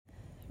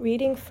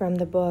Reading from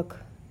the book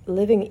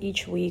Living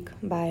Each Week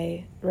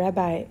by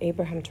Rabbi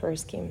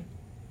Twerski.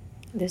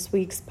 This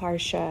week's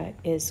parsha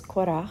is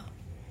Korach,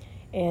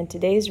 and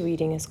today's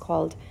reading is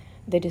called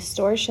The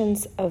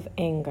Distortions of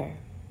Anger.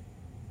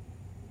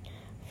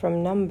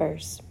 From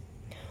Numbers.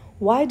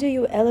 Why do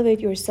you elevate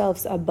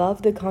yourselves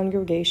above the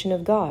congregation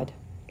of God,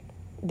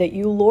 that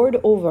you lord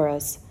over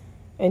us,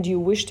 and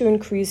you wish to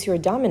increase your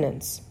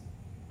dominance?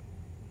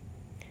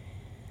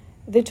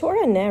 The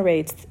Torah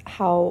narrates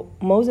how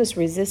Moses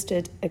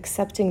resisted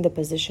accepting the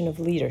position of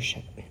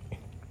leadership,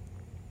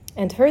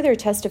 and further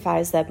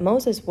testifies that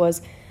Moses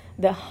was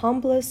the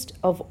humblest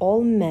of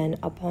all men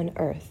upon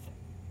earth.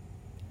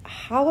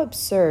 How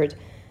absurd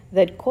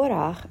that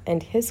Korach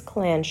and his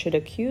clan should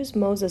accuse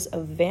Moses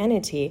of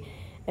vanity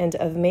and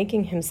of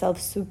making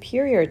himself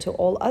superior to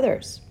all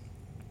others.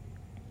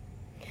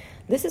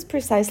 This is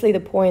precisely the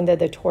point that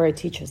the Torah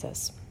teaches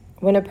us.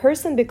 When a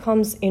person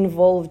becomes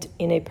involved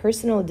in a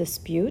personal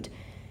dispute,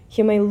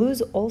 he may lose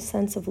all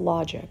sense of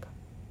logic,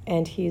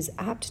 and he is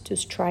apt to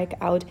strike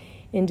out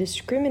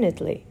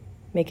indiscriminately,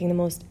 making the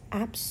most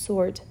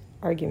absurd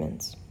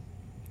arguments.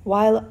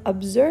 While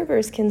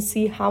observers can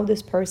see how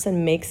this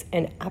person makes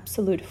an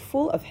absolute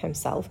fool of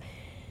himself,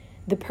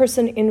 the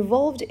person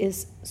involved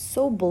is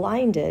so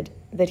blinded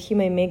that he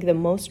may make the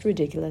most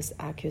ridiculous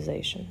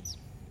accusations.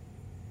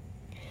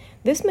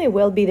 This may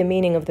well be the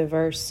meaning of the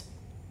verse,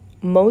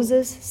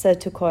 Moses said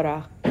to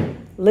Korach,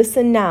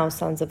 "Listen now,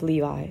 sons of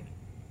Levi."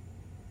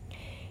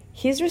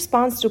 His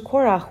response to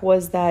Korach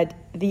was that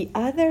the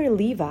other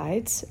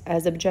Levites,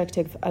 as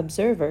objective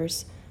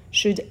observers,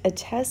 should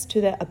attest to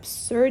the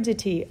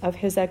absurdity of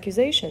his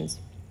accusations.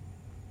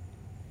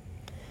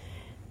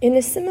 In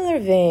a similar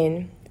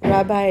vein,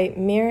 Rabbi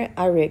Meir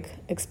Arik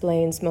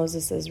explains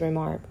Moses'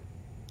 remark,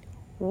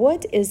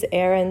 "What is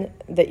Aaron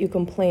that you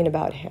complain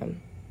about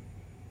him?"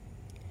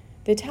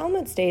 The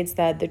Talmud states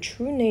that the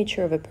true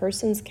nature of a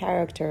person's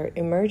character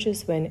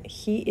emerges when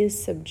he is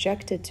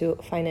subjected to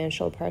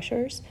financial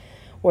pressures,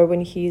 or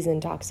when he is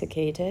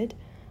intoxicated,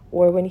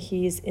 or when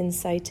he is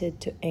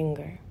incited to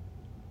anger.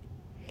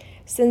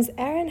 Since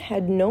Aaron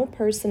had no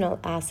personal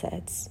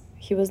assets,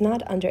 he was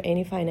not under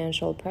any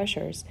financial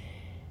pressures,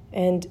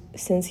 and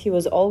since he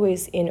was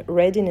always in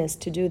readiness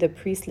to do the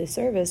priestly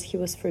service, he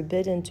was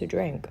forbidden to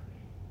drink.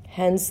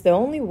 Hence, the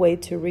only way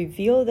to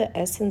reveal the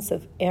essence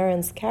of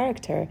Aaron's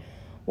character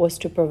was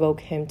to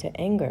provoke him to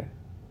anger.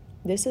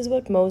 This is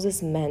what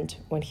Moses meant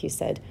when he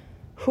said,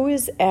 "Who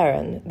is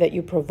Aaron that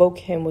you provoke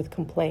him with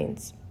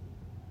complaints?"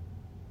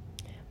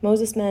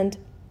 Moses meant,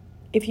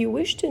 if you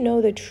wish to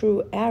know the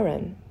true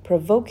Aaron,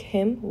 provoke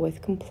him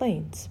with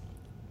complaints.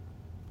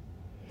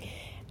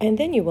 And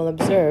then you will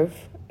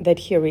observe that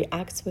he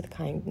reacts with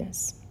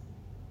kindness.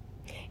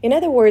 In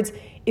other words,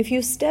 if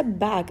you step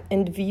back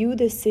and view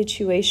the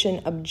situation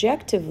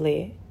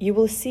objectively, you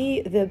will see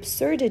the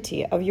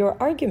absurdity of your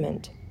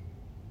argument.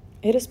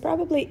 It is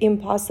probably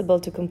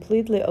impossible to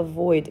completely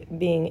avoid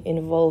being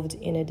involved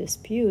in a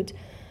dispute,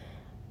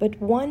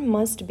 but one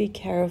must be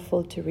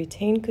careful to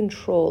retain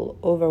control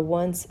over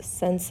one's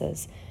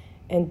senses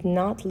and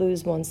not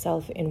lose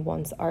oneself in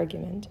one's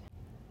argument.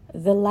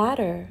 The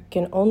latter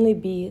can only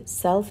be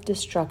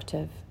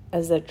self-destructive,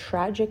 as the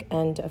tragic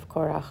end of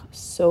Korach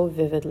so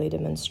vividly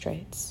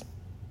demonstrates.